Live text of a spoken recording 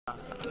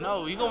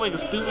No, you gonna make a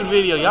stupid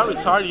video. Y'all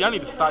retarded. Y'all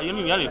need to stop. Y'all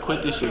need to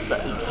quit this shit. Y'all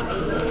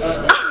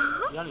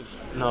need to.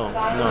 No.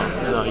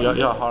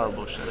 Y'all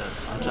horrible. Shut up.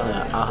 I'm telling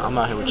you. I'm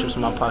out here with chips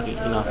in my pocket. You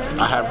know,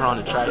 I have her on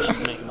the track. She's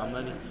making my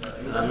money.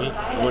 You know what I mean?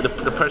 And with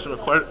the person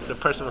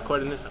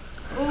recording this.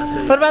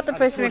 What about the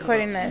person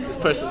recording this?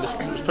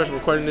 This person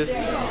recording this.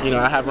 You know,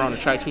 I have her on the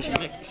track too. She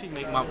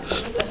make my.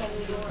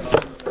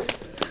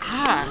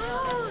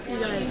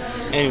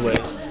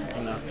 Anyways,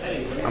 you know,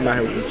 I'm out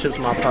here with the chips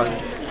in my pocket.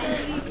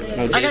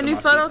 No, I got new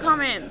photo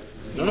comments.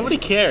 No, nobody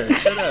cares.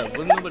 Shut up.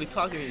 Wasn't nobody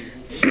talking to you.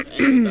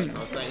 Anyways,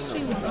 that's what I'm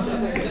saying.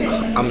 You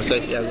know, I'm a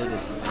sexy ass nigga.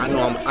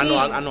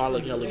 I know I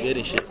look hella good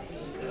and shit.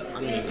 I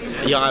mean,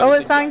 y'all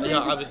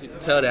obviously can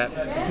tell that.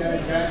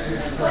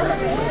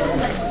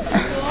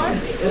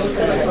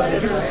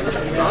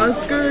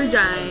 Oscar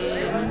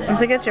Giant.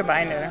 Let's get your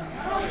binder.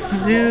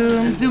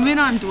 Zoom in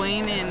on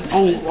Dwayne and.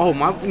 Oh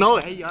my. No,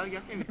 hey y'all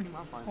can't even see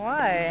my binder.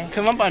 Why?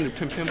 Cause my binder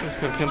pimpin'.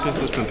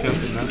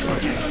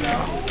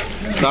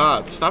 That's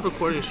fine. Stop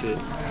recording shit.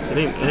 It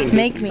ain't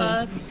Make me.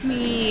 Fuck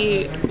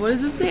me. What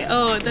does it say?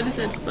 Oh, I thought it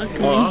said fuck me.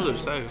 Oh, I was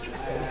upset.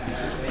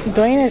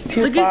 Dwayne is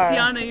too Look far. at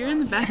Sienna, you're in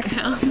the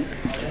background.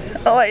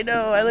 Oh, I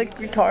know. I look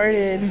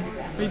retarded.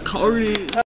 Retarded.